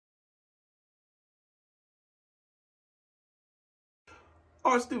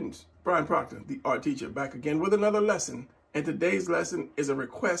Art students, Brian Proctor, the art teacher, back again with another lesson. And today's lesson is a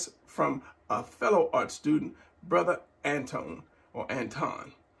request from a fellow art student, Brother Anton, or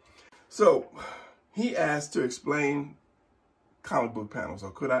Anton. So he asked to explain comic book panels,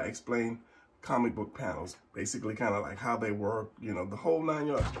 or could I explain comic book panels, basically kind of like how they work, you know, the whole 9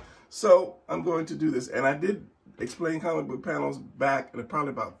 yards. So I'm going to do this, and I did explain comic book panels back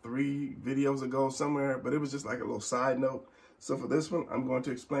probably about 3 videos ago somewhere, but it was just like a little side note. So for this one, I'm going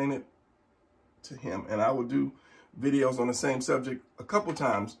to explain it to him, and I will do videos on the same subject a couple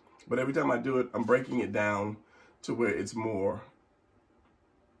times, but every time I do it, I'm breaking it down to where it's more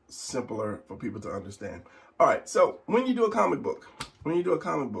simpler for people to understand. All right, so when you do a comic book,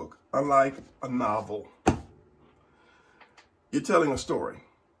 unlike a novel, you're telling a story,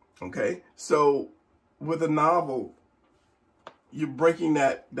 okay? So with a novel, you're breaking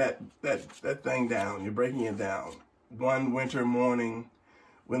that thing down. You're breaking it down. One winter morning,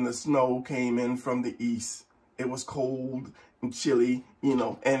 when the snow came in from the east, it was cold and chilly, you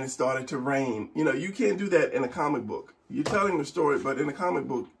know, and it started to rain. You know, you can't do that in a comic book. You're telling the story, but in a comic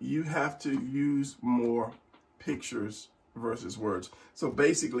book, you have to use more pictures versus words. So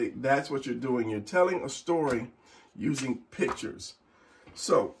basically, that's what you're doing. You're telling a story using pictures.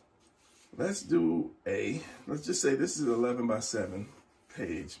 So let's just say this is an 11 by 7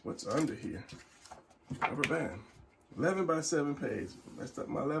 page. What's under here? Rubber band. 11 by 7 page. Messed up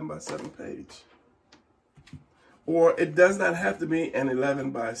my 11 by 7 page. Or it does not have to be an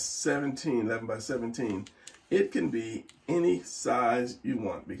 11 by 17, 11 by 17. It can be any size you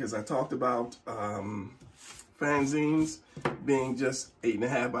want, because I talked about fanzines being just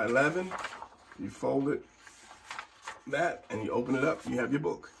 8.5 by 11. You fold it, that, and you open it up, you have your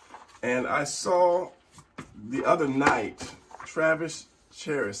book. And I saw the other night, Travis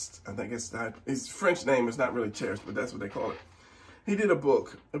Charest, I think it's not, his French name is not really Charest, but that's what they call it. He did a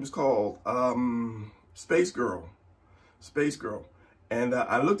book. It was called Space Girl. And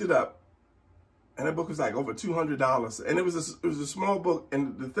I looked it up, and that book was like over $200. And it was a small book.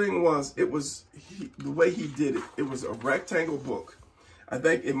 And the thing was, the way he did it, it was a rectangle book. I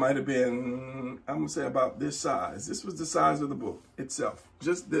think it might have been, I'm gonna say about this size. This was the size of the book itself.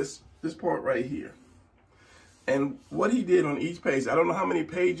 Just this part right here. And what he did on each page, I don't know how many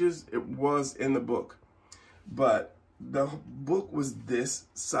pages it was in the book, but the book was this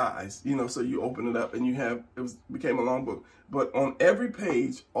size, you know, so you open it up and you have, became a long book. But on every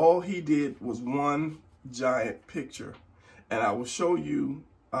page, all he did was one giant picture. And I will show you,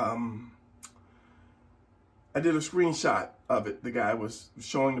 I did a screenshot of it. The guy was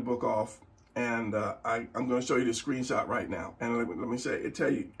showing the book off, and I'm going to show you the screenshot right now. And let me tell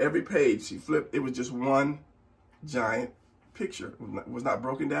you, every page he flipped, it was just one giant picture. It was not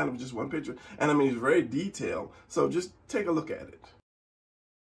broken down, it was just one picture. And I mean, it's very detailed. So just take a look at it.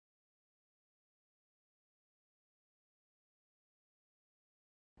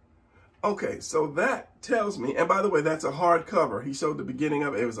 Okay, so that tells me, and by the way, that's a hardcover. He showed the beginning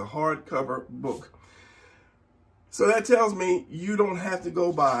of it. It was a hardcover book. So that tells me you don't have to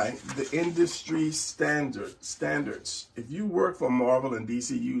go by the industry standards. If you work for Marvel and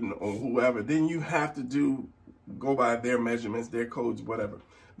DCU or whoever, then you have to go by their measurements, their codes, whatever.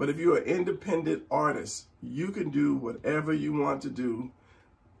 But if you're an independent artist, you can do whatever you want to do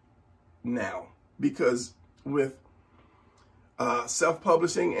now. Because with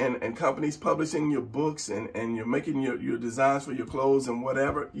self-publishing and companies publishing your books and you're making your designs for your clothes and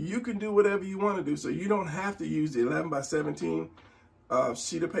whatever, you can do whatever you want to do. So you don't have to use the 11 by 17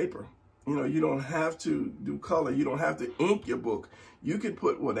 sheet of paper. You know, you don't have to do color. You don't have to ink your book. You can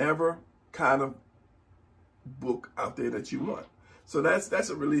put whatever kind of book out there that you want. So that's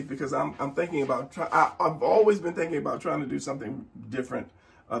a relief, because I'm thinking about, I've always been thinking about trying to do something different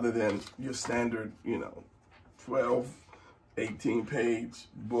other than your standard, you know, 12, 18 page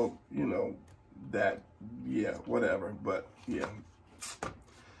book, you know, that, yeah, whatever, but yeah.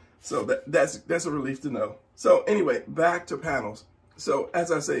 So that's a relief to know. So anyway, back to panels. So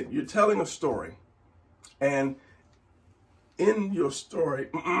as I said, you're telling a story, and in your story,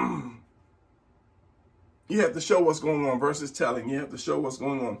 you have to show what's going on versus telling. You have to show what's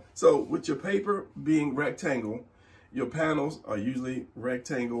going on. So with your paper being rectangle, your panels are usually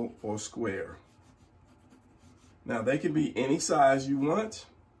rectangle or square. Now, they can be any size you want.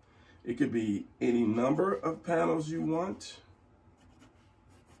 It could be any number of panels you want.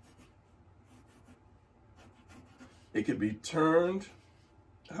 It could be turned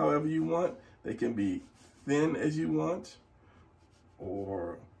however you want. They can be thin as you want,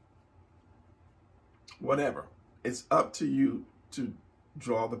 or whatever. It's up to you to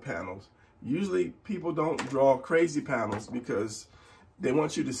draw the panels. Usually people don't draw crazy panels because they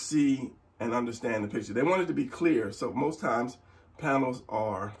want you to see and understand the picture. They want it to be clear. So most times panels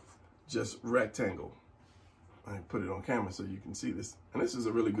are just rectangle. I put it on camera so you can see this. And this is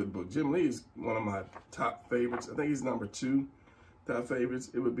a really good book. Jim Lee is one of my top favorites. I think he's number 2 top favorites.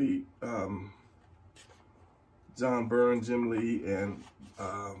 It would be John Byrne, Jim Lee, and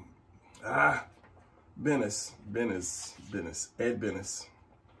Ed Benes.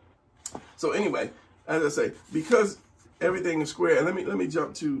 So anyway, as I say, because everything is square, and let me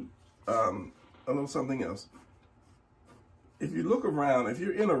jump to a little something else. If you look around, if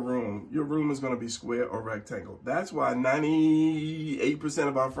you're in a room, your room is going to be square or rectangle. That's why 98%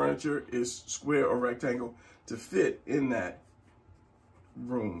 of our furniture is square or rectangle to fit in that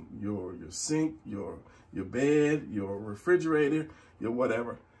room. Your sink, your bed, your refrigerator, your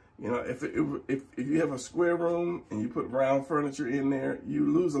whatever. You know, if you have a square room and you put round furniture in there, you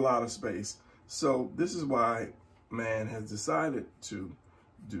lose a lot of space. So this is why man has decided to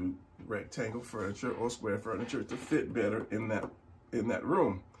do rectangle furniture or square furniture to fit better in that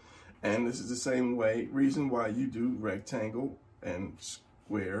room. And this is the same reason why you do rectangle and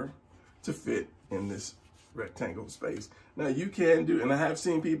square to fit in this rectangle space. Now you can do, and I have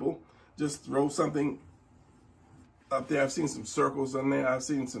seen people just throw something up there. I've seen some circles on there. I've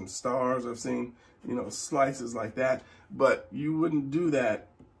seen some stars. I've seen, you know, slices like that. But you wouldn't do that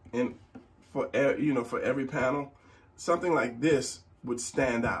for every panel. Something like this would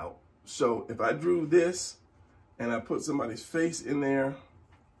stand out. So if I drew this and I put somebody's face in there,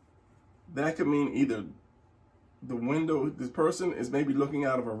 that could mean either the window, this person is maybe looking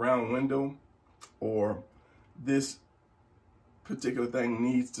out of a round window, or this particular thing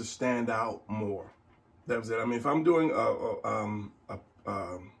needs to stand out more. That was it. I mean, if I'm doing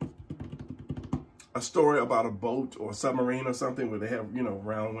a story about a boat or a submarine or something where they have, you know,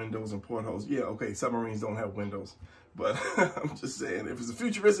 round windows and portholes, yeah, okay, submarines don't have windows. But I'm just saying, if it's a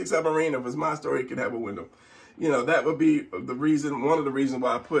futuristic submarine, if it's my story, it can have a window. You know, that would be the reason, one of the reasons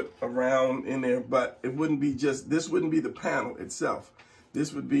why I put a round in there, but it wouldn't be just, this wouldn't be the panel itself.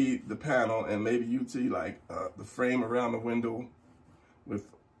 This would be the panel, and maybe you'd see like the frame around the window with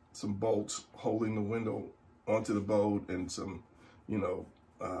some bolts holding the window onto the boat, and some, you know,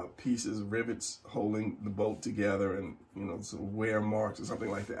 pieces, rivets holding the boat together, and, you know, some wear marks or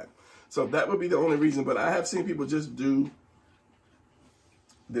something like that. So that would be the only reason. But I have seen people just do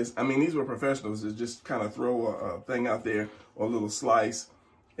this. I mean, these were professionals that just kind of throw a thing out there or a little slice,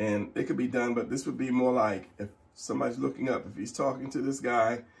 and it could be done. But this would be more like if somebody's looking up, if he's talking to this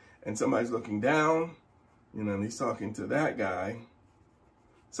guy and somebody's looking down, you know, and he's talking to that guy,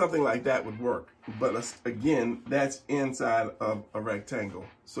 something like that would work. But again, that's inside of a rectangle.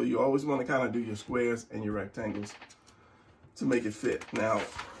 So you always want to kind of do your squares and your rectangles to make it fit. Now,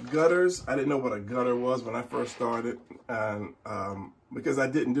 gutters, I didn't know what a gutter was when I first started, and because I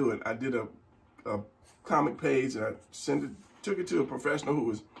didn't do it. I did a comic page, and I took it to a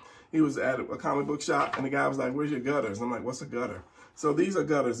professional he was at a comic book shop, and the guy was like, "Where's your gutters?" And I'm like, "What's a gutter?" So these are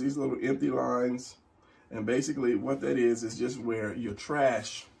gutters, these little empty lines, and basically what that is just where your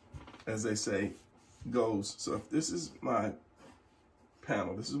trash, as they say, goes. So if this is my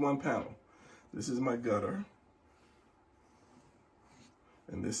panel, this is one panel, this is my gutter,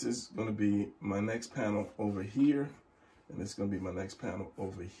 and this is going to be my next panel over here, and this is going to be my next panel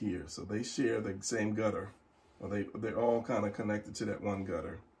over here. So they share the same gutter, or they're all kind of connected to that one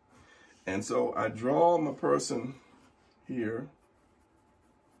gutter. And so I draw my person here,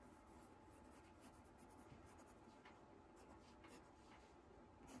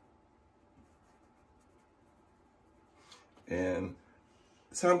 and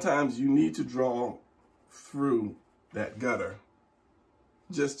sometimes you need to draw through that gutter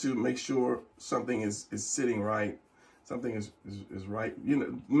just to make sure something is sitting right, something is right. You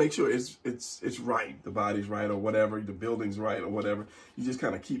know, make sure it's right, the body's right, or whatever, the building's right, or whatever. You just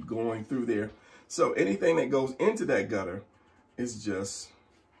kind of keep going through there. So anything that goes into that gutter is just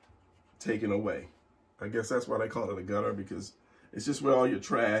taken away. I guess that's why they call it a gutter, because it's just where all your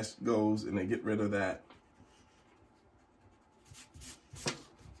trash goes, and they get rid of that.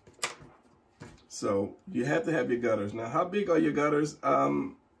 So you have to have your gutters. Now, how big are your gutters?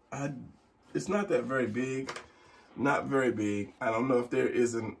 It's not that very big, not very big. I don't know if there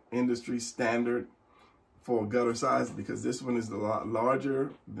is an industry standard for gutter size, because this one is a lot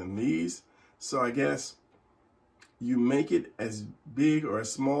larger than these. So I guess you make it as big or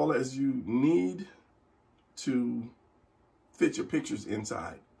as small as you need to fit your pictures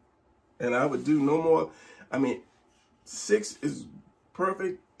inside. And I would do no more. I mean, 6 is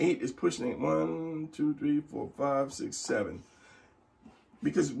perfect. 8 is pushing it. 1, 2, 3, 4, 5, 6, 7.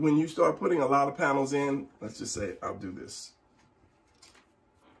 Because when you start putting a lot of panels in, let's just say I'll do this.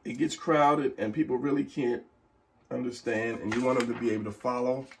 it gets crowded and people really can't understand, and you want them to be able to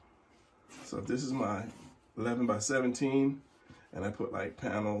follow. So if this is my 11 by 17, and I put like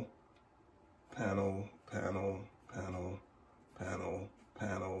panel, panel, panel, panel, panel,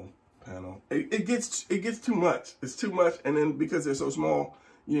 panel, panel. It gets too much. It's too much, and then because they're so small,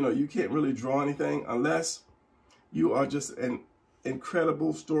 you know, you can't really draw anything unless you are just an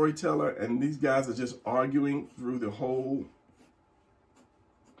incredible storyteller, and these guys are just arguing through the whole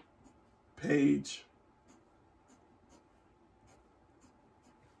page.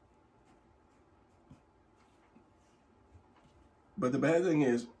 But the bad thing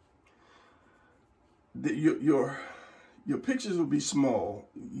is that your pictures will be small.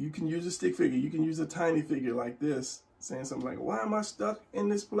 You can use a stick figure. You can use a tiny figure like this, saying something like, why am I stuck in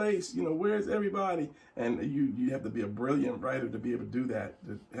this place? You know, where's everybody? And you have to be a brilliant writer to be able to do that,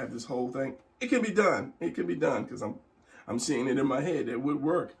 to have this whole thing. It can be done. It can be done, because I'm seeing it in my head. It would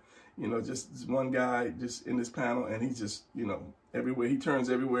work. You know, just this one guy just in this panel, and he's just, you know, everywhere. He turns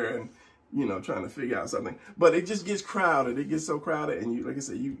everywhere and, you know, trying to figure out something. But it just gets crowded. It gets so crowded, and you, like I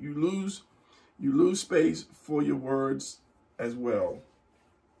said, you lose space for your words as well.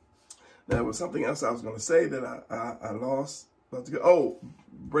 Now, there was something else I was going to say that I lost. Oh,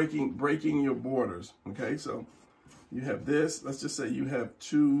 breaking your borders. Okay, so you have this. Let's just say you have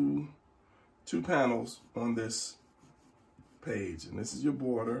two panels on this page, and this is your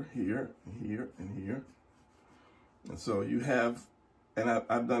border here, and here, and here. And so you have, and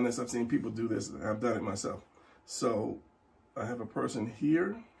I've done this. I've seen people do this. And I've done it myself. So I have a person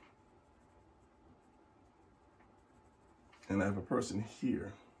here, and I have a person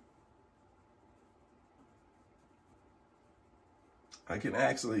here. I can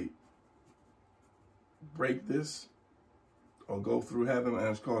actually break this or go through having, and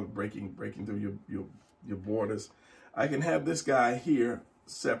it's called breaking through your borders. I can have this guy here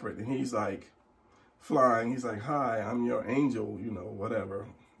separate, and he's like flying. He's like, hi, I'm your angel, you know, whatever,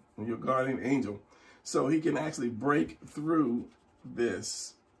 your guardian angel. So he can actually break through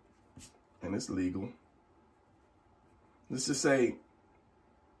this, and it's legal. Let's just say,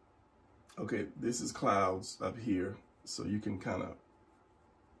 okay, this is clouds up here, so you can kind of,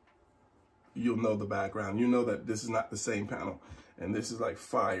 you'll know the background. You know that this is not the same panel, and this is like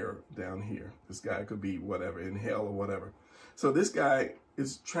fire down here. This guy could be whatever, in hell or whatever. So this guy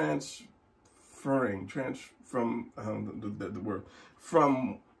is transferring from the word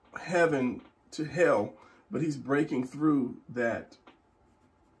from heaven to hell, but he's breaking through that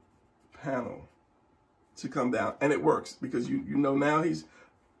panel to come down, and it works because you know now he's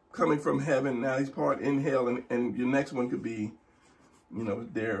coming from heaven. Now he's part in hell, and your next one could be, you know,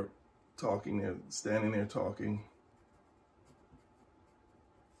 they're talking, they're standing there talking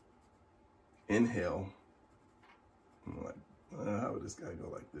in hell. I'm like, how would this guy go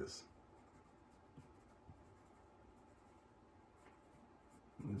like this?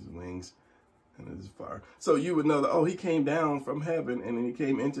 And his wings and his fire. So you would know that, oh, he came down from heaven and then he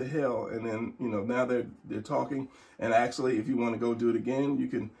came into hell, and then, you know, now they're talking. And actually, if you want to go do it again, you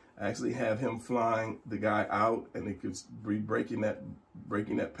can actually have him flying the guy out, and it could be breaking that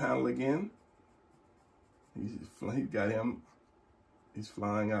panel again. He got him. He's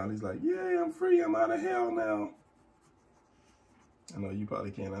flying out. He's like, yay, I'm free. I'm out of hell now. I know you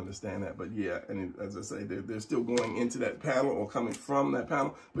probably can't understand that, but yeah, and as I say, they're still going into that panel or coming from that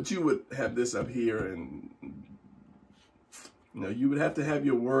panel, but you would have this up here, and you know, you would have to have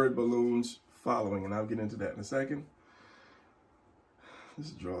your word balloons following, and I'll get into that in a second.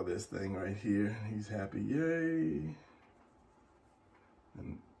 Let's draw this thing right here. He's happy, yay.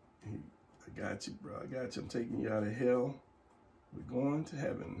 And I got you, bro. I got you. I'm taking you out of hell. We're going to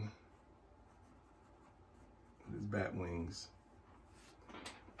heaven. With his bat wings.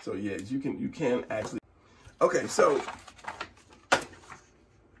 So yeah, you can actually. Okay, so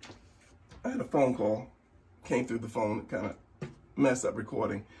I had a phone call, came through the phone, kind of messed up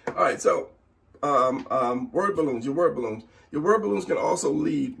recording. All right, so word balloons, your word balloons. Your word balloons can also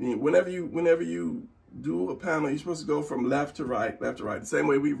lead, whenever you do a panel, you're supposed to go from left to right, the same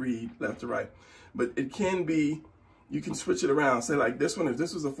way we read, left to right. But it can be, you can switch it around. Say like this one, if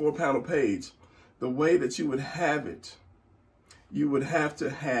this was a 4-panel page, the way that you would have it, you would have to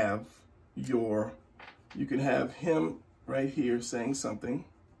have you can have him right here saying something,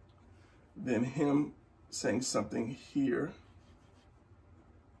 then him saying something here,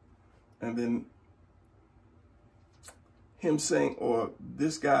 and then him saying, or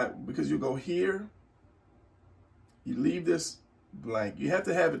this guy, because you go here, you leave this blank. You have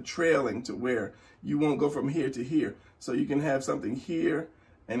to have it trailing to where you won't go from here to here. So you can have something here,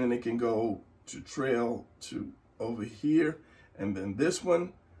 and then it can go to trail to over here. And then this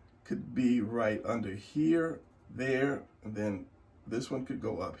one, could be right under here, there, and then this one could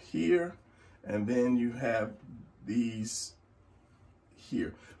go up here, and then you have these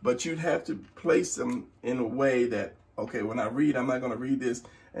here. But you'd have to place them in a way that, okay, when I read, I'm not going to read this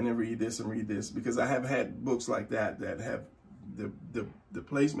and then read this and read this, because I have had books like that that have the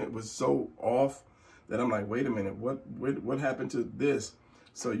placement was so off that I'm like, wait a minute, what happened to this?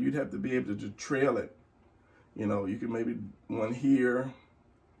 So you'd have to be able to trail it. You know, you could maybe one here,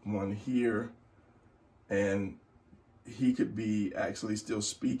 and he could be actually still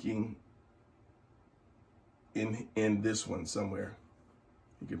speaking in this one somewhere.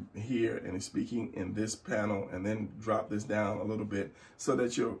 You can hear and he's speaking in this panel, and then drop this down a little bit so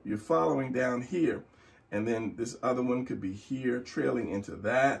that you're following down here. And then this other one could be here, trailing into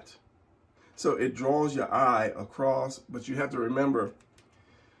that. So it draws your eye across, but you have to remember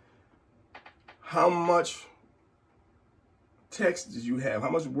how much text did you have? How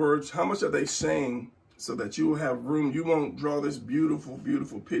much words? How much are they saying, so that you will have room? You won't draw this beautiful,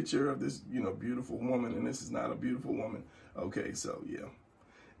 beautiful picture of this, you know, beautiful woman, and this is not a beautiful woman. Okay, so yeah.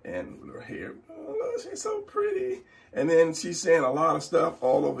 And with her hair, oh, she's so pretty. And then she's saying a lot of stuff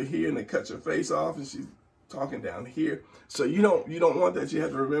all over here, and it cuts her face off, and she's talking down here. So you don't want that. You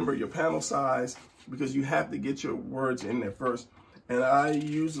have to remember your panel size, because you have to get your words in there first. And I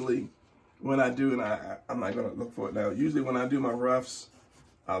usually, when I do, and I'm not going to look for it now. Usually when I do my roughs,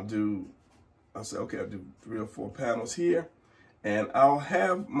 I'll say, okay, I'll do 3 or 4 panels here, and I'll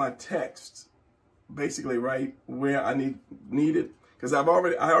have my text basically right where I need it, because I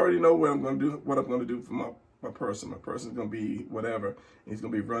already know what I'm going to do for my person. My person's going to be whatever. He's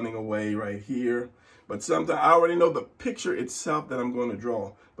going to be running away right here. But sometimes I already know the picture itself that I'm going to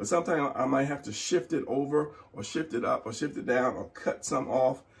draw. But sometimes I might have to shift it over, or shift it up, or shift it down, or cut some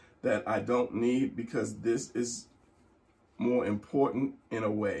off that I don't need, because this is more important in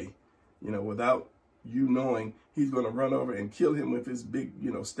a way. You know, without you knowing he's going to run over and kill him with his big,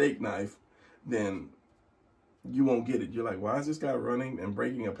 you know, steak knife, then you won't get it. You're like, why is this guy running and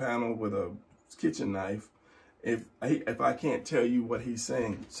breaking a panel with a kitchen knife if I can't tell you what he's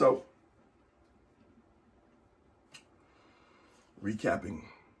saying? So, recapping.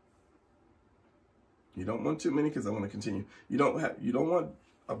 You don't want too many, because I want to continue. You don't want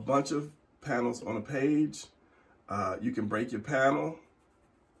a bunch of panels on a page. You can break your panel.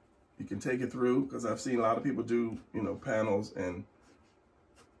 You can take it through, because I've seen a lot of people do, you know, panels and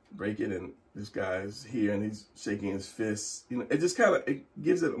break it, and this guy's here and he's shaking his fists. You know, it just kind of, it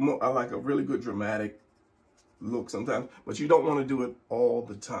gives it more, like a really good dramatic look sometimes, but you don't want to do it all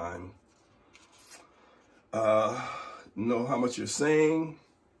the time. Know how much you're saying,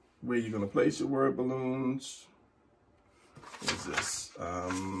 where you're going to place your word balloons. What is this?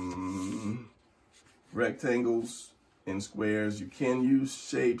 Rectangles and squares. You can use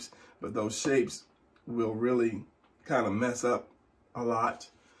shapes, but those shapes will really kind of mess up a lot.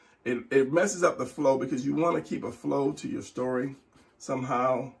 It messes up the flow, because you want to keep a flow to your story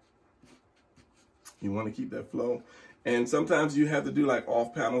somehow. You want to keep that flow. And sometimes you have to do like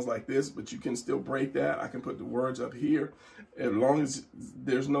off panels like this, but you can still break that. I can put the words up here, as long as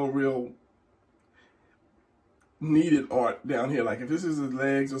there's no real needed art down here. Like if this is his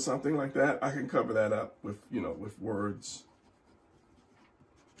legs or something like that, I can cover that up with, you know, with words.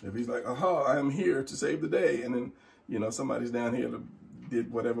 If he's like, aha, I am here to save the day, and then, you know, somebody's down here to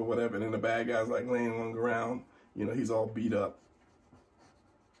did whatever, and then the bad guy's like laying on the ground, you know, he's all beat up.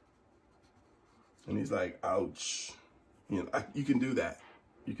 And he's like, ouch. You know, you can do that.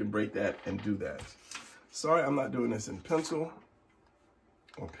 You can break that and do that. Sorry, I'm not doing this in pencil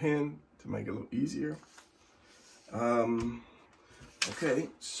or pen to make it a little easier. Okay,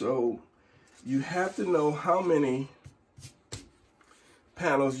 so you have to know how many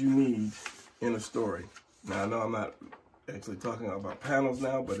panels you need in a story. Now, I know I'm not actually talking about panels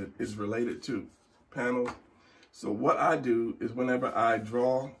now, but it is related to panels. So what I do is whenever I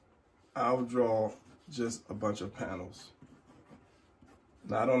draw, I'll draw just a bunch of panels.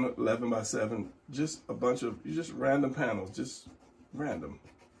 Not on 11 by 7, just a bunch of, just random panels, just random.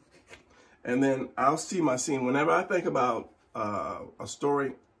 And then I'll see my scene. Whenever I think about a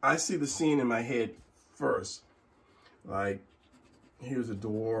story, I see the scene in my head first. Like, here's a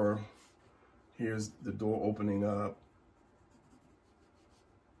door, here's the door opening up.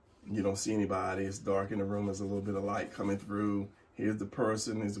 You don't see anybody, it's dark in the room, there's a little bit of light coming through. Here's the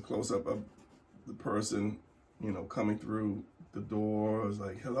person, here's a close-up of the person, you know, coming through the door. It's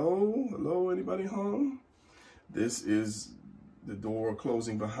like, hello, hello, anybody home? This is the door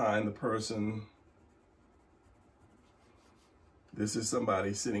closing behind the person. This is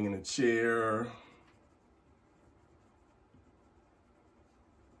somebody sitting in a chair.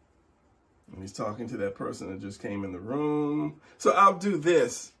 And he's talking to that person that just came in the room. So I'll do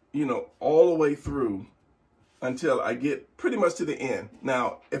this, you know, all the way through until I get pretty much to the end.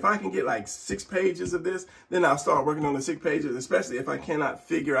 Now, if I can get like 6 pages of this, then I'll start working on the 6 pages, especially if I cannot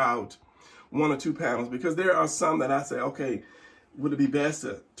figure out 1 or 2 panels, because there are some that I say, okay, would it be best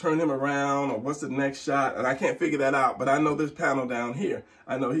to turn him around, or what's the next shot? And I can't figure that out, but I know this panel down here.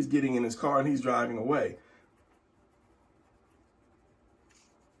 I know he's getting in his car and he's driving away.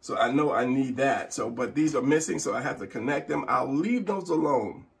 So I know I need that. So, but these are missing, so I have to connect them. I'll leave those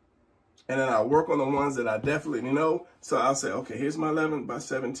alone. And then I'll work on the ones that I definitely know. So I'll say, okay, here's my 11 by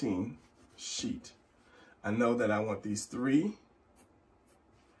 17 sheet. I know that I want these 3.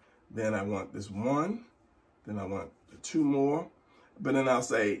 Then I want this 1. Then I want the 2 more. But then I'll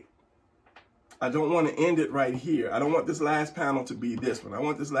say, I don't want to end it right here. I don't want this last panel to be this one. I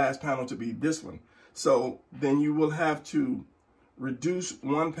want this last panel to be this one. So then you will have to reduce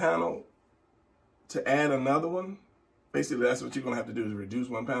one panel to add another one. Basically, that's what you're going to have to do, is reduce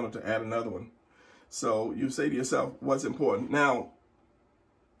one panel to add another one. So you say to yourself, what's important? Now,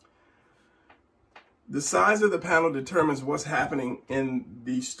 the size of the panel determines what's happening in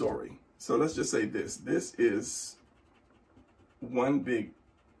the story. So let's just say this. This is one big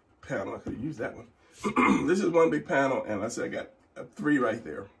panel. I could have used that one. This is one big panel, and let's say I got a 3 right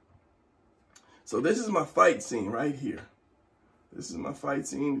there. So this is my fight scene right here. This is my fight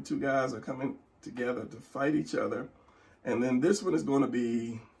scene. The 2 guys are coming together to fight each other. And then this one is going to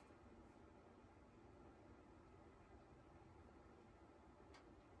be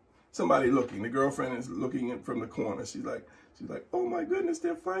somebody looking. The girlfriend is looking in from the corner. She's like, oh my goodness,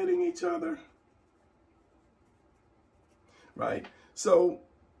 they're fighting each other. Right? So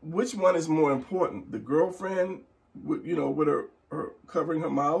which one is more important? The girlfriend, with her covering her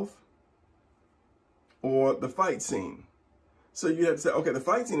mouth, or the fight scene? So you have to say, okay, the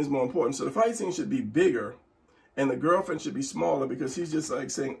fight scene is more important. So the fight scene should be bigger, and the girlfriend should be smaller, because she's just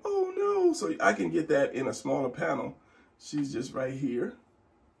like saying, oh no. So I can get that in a smaller panel. She's just right here,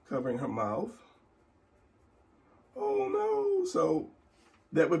 covering her mouth. Oh no. So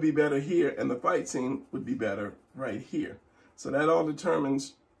that would be better here, and the fight scene would be better right here. So that all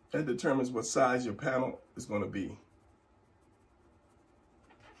determines what size your panel is going to be.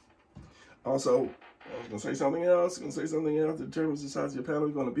 Also, I was going to say something else. That determines the size of your panel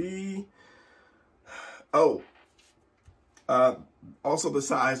is going to be. Oh, also the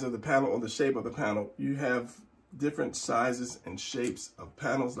size of the panel, or the shape of the panel. You have different sizes and shapes of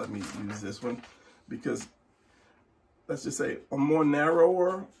panels. Let me use this one, because let's just say a more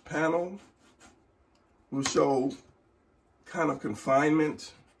narrower panel will show kind of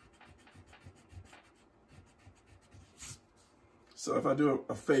confinement. So if I do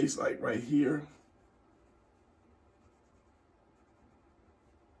a face like right here,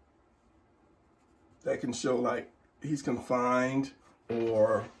 that can show like he's confined,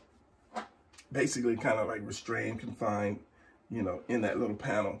 or basically kind of like restrained, confined, in that little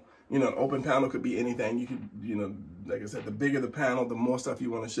panel. An open panel could be anything. You could, like I said, the bigger the panel, the more stuff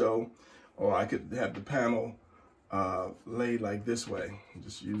you want to show. Or I could have the panel laid like this way.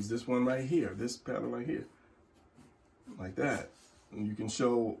 Just use this one right here, this panel right here, like that. And you can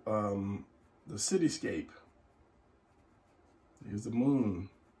show the cityscape. Here's the moon.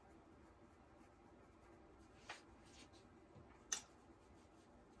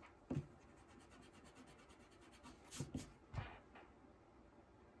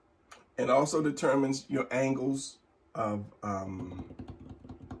 It also determines your angles of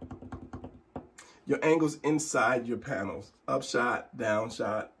your angles inside your panels. Up shot, down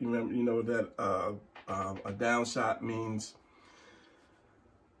shot. You know that a down shot means.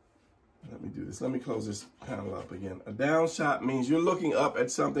 Let me do this. Let me close this panel up again. A down shot means you're looking up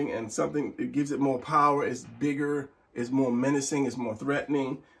at something, and something, it gives it more power. It's bigger. It's more menacing. It's more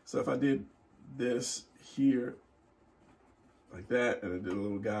threatening. So if I did this here, like that, and I did a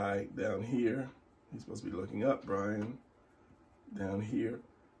little guy down here. He's supposed to be looking up, Brian. Down here.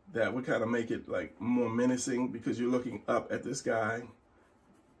 That would kind of make it like more menacing, because you're looking up at this guy.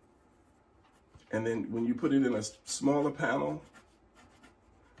 And then when you put it in a smaller panel,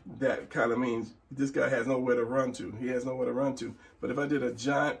 that kind of means this guy has nowhere to run to. He has nowhere to run to. But if I did a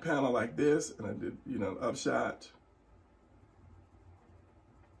giant panel like this, and I did, an upshot,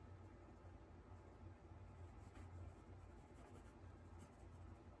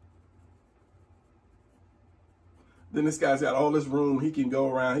 then this guy's got all this room. He can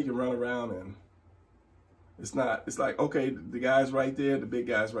go around, he can run around, and it's like, okay, the guy's right there, the big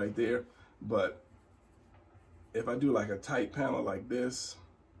guy's right there. But if I do like a tight panel like this,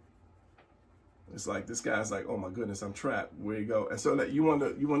 It's like this guy's like, oh my goodness, I'm trapped. Where you go? And so that you want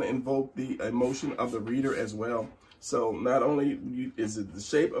to invoke the emotion of the reader as well. So not only is it the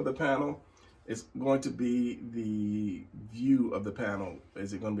shape of the panel, it's going to be the view of the panel.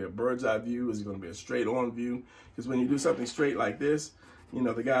 Is it going to be a bird's eye view? Is it going to be a straight on view? Because when you do something straight like this, you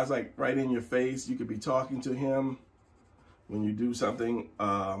know, the guy's like right in your face. You could be talking to him. When you do something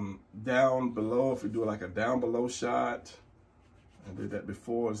down below, if you do like a down below shot, I did that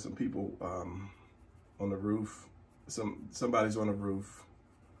before. Some people on the roof, somebody's on the roof,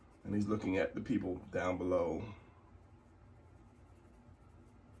 and he's looking at the people down below.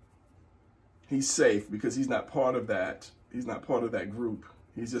 He's safe because he's not part of that. He's not part of that group.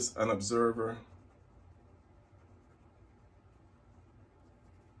 He's just an observer.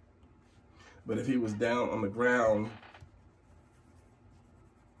 But if he was down on the ground,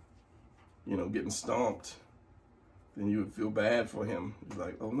 you know, getting stomped, then you would feel bad for him. It's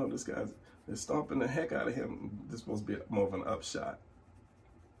like, oh no, this guy's, they're stomping the heck out of him. This is supposed to be more of an upshot.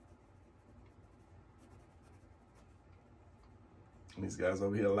 And these guys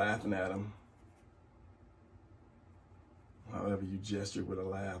over here laughing at him. However you gesture with a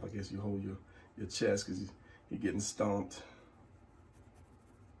laugh, I guess you hold your chest because you're getting stomped.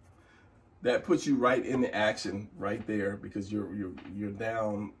 That puts you right in the action right there because you're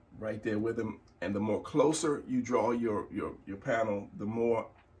down right there with him. And the more closer you draw your panel, the more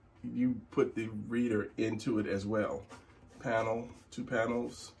you put the reader into it as well. Panel, 2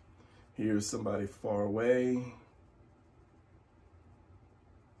 panels. Here's somebody far away.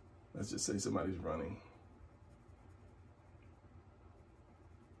 Let's just say somebody's running.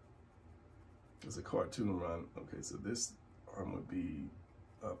 It's a cartoon run. Okay, so this arm would be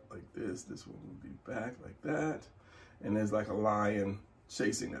up like this. This one would be back like that. And there's like a lion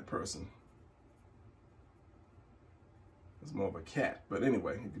chasing that person. It's more of a cat. But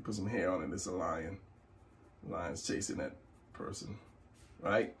anyway, if you put some hair on it, it's a lion. The lion's chasing that person,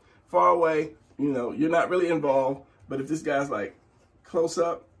 right? Far away, you know, you're not really involved. But if this guy's like close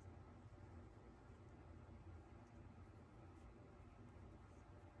up,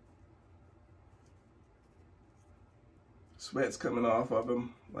 sweat's coming off of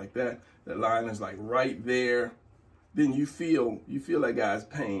him like that. That lion is like right there. Then you feel that guy's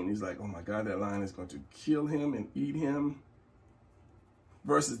pain. He's like, oh my God, that lion is going to kill him and eat him.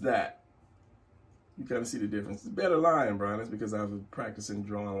 Versus that, you kind of see the difference. It's a better lion, Brian. It's because I was practicing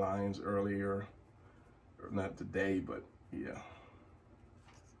drawing lions earlier, or not today, but yeah.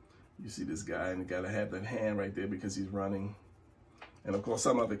 You see this guy, and you got to have that hand right there because he's running. And of course,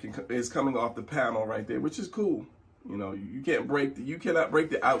 some of it is coming off the panel right there, which is cool. You know, you cannot break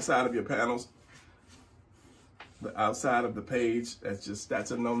the outside of your panels. The outside of the page, that's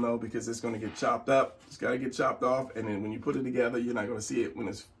a no-no because it's going to get chopped up. It's got to get chopped off, and then when you put it together, you're not going to see it when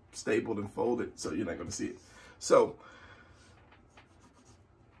it's stapled and folded, so you're not going to see it. So,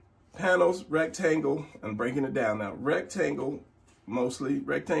 panels, rectangle, I'm breaking it down now. Rectangle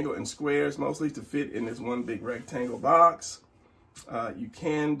and squares mostly to fit in this one big rectangle box. You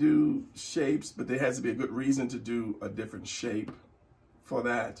can do shapes, but there has to be a good reason to do a different shape for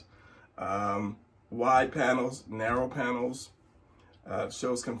that. Wide panels, narrow panels,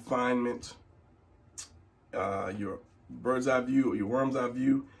 shows confinement. Your bird's eye view or your worm's eye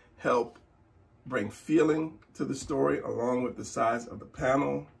view help bring feeling to the story along with the size of the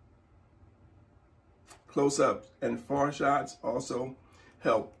panel. Close-up and far shots also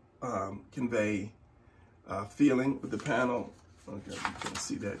help convey feeling with the panel. Okay, you can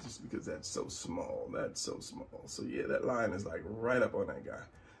see that just because that's so small. That's so small. So yeah, that line is like right up on that guy.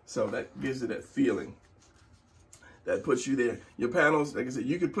 So that gives you that feeling. That puts you there. Your panels, like I said,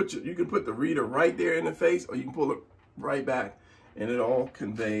 you can put the reader right there in the face, or you can pull it right back, and it all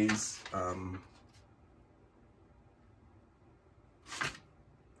conveys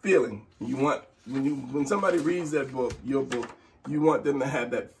feeling. You want when somebody reads that book, your book, you want them to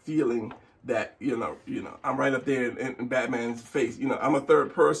have that feeling that you know I'm right up there in Batman's face. You know, I'm a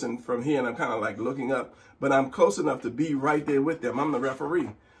third person from here, and I'm kind of like looking up, but I'm close enough to be right there with them. I'm the referee.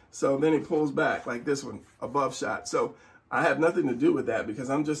 So then he pulls back like this one, above shot. So I have nothing to do with that because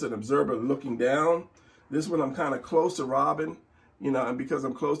I'm just an observer looking down. This one I'm kind of close to Robin, you know, and because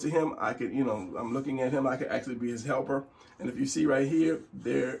I'm close to him, I could, you know, I'm looking at him, I could actually be his helper. And if you see right here,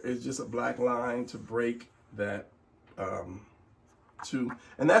 there is just a black line to break that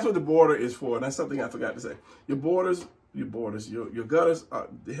and that's what the border is for. And that's something I forgot to say. Your gutters are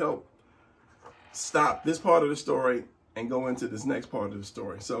to help stop this part of the story and go into this next part of the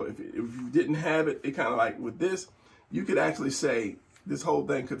story. So if you didn't have it, it kind of like with this, you could actually say this whole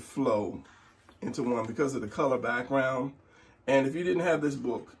thing could flow into one because of the color background. And if you didn't have this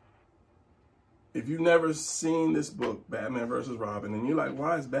book, if you've never seen this book, Batman versus Robin, and you're like,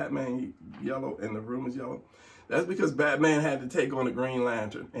 why is Batman yellow and the room is yellow? That's because Batman had to take on the Green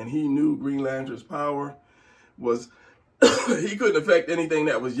Lantern, and he knew Green Lantern's power was he couldn't affect anything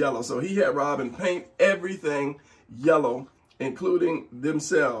that was yellow. So he had Robin paint everything yellow, including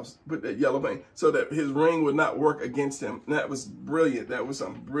themselves, put that yellow paint, so that his ring would not work against him. And that was brilliant. That was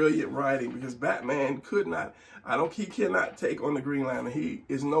some brilliant writing, because Batman could not, he cannot take on the Green Lantern. He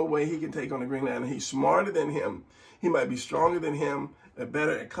is no way he can take on the Green Lantern. He's smarter than him. He might be stronger than him and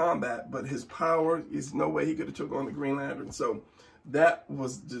better at combat, but his power is no way he could have took on the Green Lantern. So that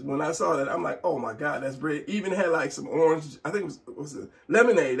was just, when I saw that, I'm like, oh my God, that's brilliant. Even had like some orange, I think it was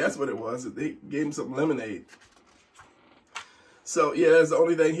lemonade. That's what it was. They gave him some lemonade. So yeah, that's the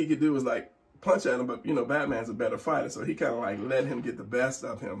only thing he could do was like punch at him. But you know, Batman's a better fighter, so he kind of like let him get the best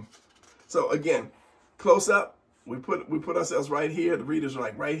of him. So again, close up, we put ourselves right here. The readers are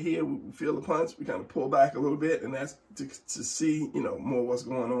like right here. We feel the punch. We kind of pull back a little bit, and that's to see, you know, more what's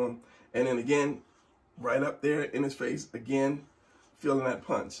going on. And then again, right up there in his face, again, feeling that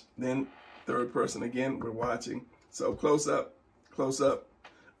punch. Then third person again, we're watching. So close up,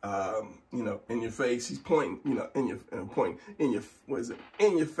 you know, in your face. He's pointing, you know, in your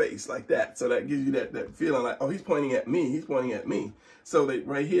face like that. So that gives you that feeling like, oh, he's pointing at me. He's pointing at me. So that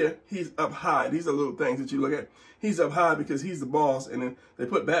right here, he's up high. These are little things that you look at. He's up high because he's the boss. And then they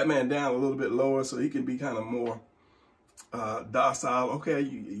put Batman down a little bit lower so he can be kind of more docile. Okay,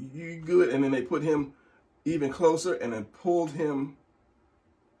 you good. And then they put him even closer and then pulled him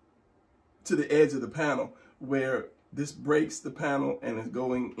to the edge of the panel where this breaks the panel and is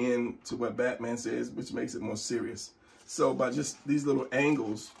going into what Batman says, which makes it more serious. So by just these little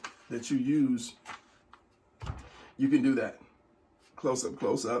angles that you use, you can do that. Close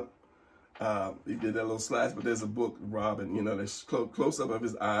up. He did that little slash, but there's a book, Robin, you know, there's close up of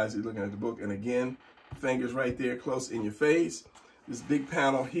his eyes. You're looking at the book. And again, fingers right there, close in your face. This big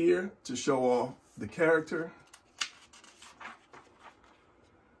panel here to show off the character.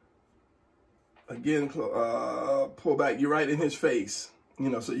 Again, pull back. You're right in his face, you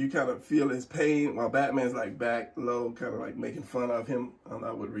know, so you kind of feel his pain while Batman's like back low, kind of like making fun of him.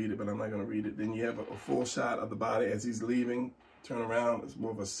 I would read it, but I'm not going to read it. Then you have a full shot of the body as he's leaving. Turn around. It's more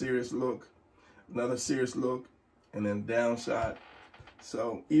of a serious look. Another serious look. And then down shot.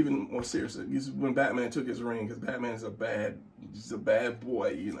 So even more serious. This is when Batman took his ring, because Batman is he's a bad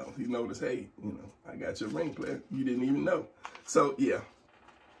boy, you know. He noticed, hey, you know, I got your ring, player. You didn't even know. So, yeah.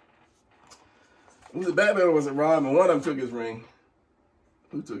 Was it Batman or was it Robin? One of them took his ring.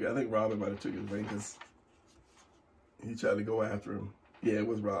 Who took it? I think Robin might have took his ring because he tried to go after him. Yeah, it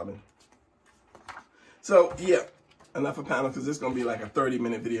was Robin. So, yeah. Enough of panel, because this is going to be like a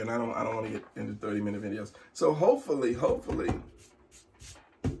 30-minute video, and I don't want to get into 30-minute videos. So hopefully,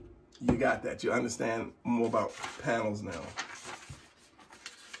 you got that. You understand more about panels now.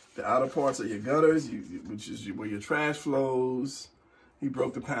 The outer parts are your gutters, which is where your trash flows. He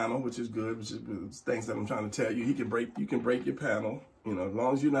broke the panel, which is good, which is things that I'm trying to tell you. You can break your panel, you know, as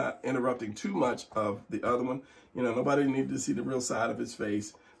long as you're not interrupting too much of the other one. You know, nobody needed to see the real side of his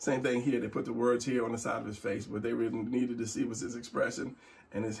face. Same thing here. They put the words here on the side of his face. What they really needed to see was his expression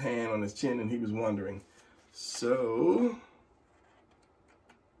and his hand on his chin, and he was wondering. So,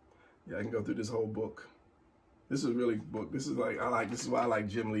 yeah, I can go through this whole book. This is really book. This is why I like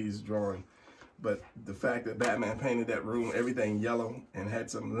Jim Lee's drawing. But the fact that Batman painted that room, everything yellow, and had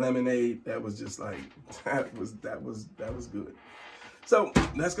some lemonade, that was just like, that was good. So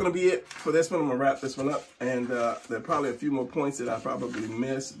that's going to be it for this one. I'm going to wrap this one up. And there are probably a few more points that I probably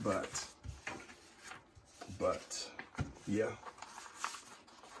missed, but yeah.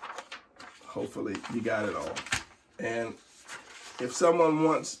 Hopefully you got it all. And if someone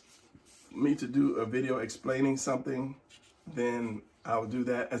wants me to do a video explaining something, then I'll do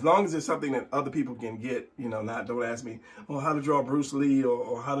that. As long as it's something that other people can get, you know, don't ask me, oh, how to draw Bruce Lee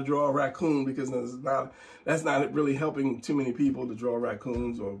or how to draw a raccoon, because that's not really helping too many people to draw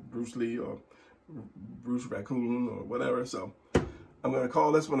raccoons or Bruce Lee or Bruce Raccoon or whatever. So I'm going to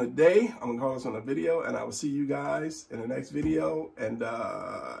call this one a day. I'm going to call this one a video, and I will see you guys in the next video. And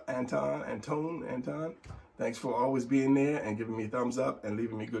Anton, thanks for always being there and giving me a thumbs up and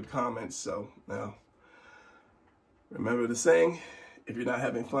leaving me good comments. So now, remember the saying, if you're not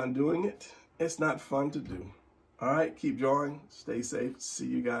having fun doing it, it's not fun to do. All right, keep drawing, stay safe. See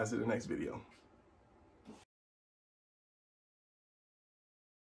you guys in the next video.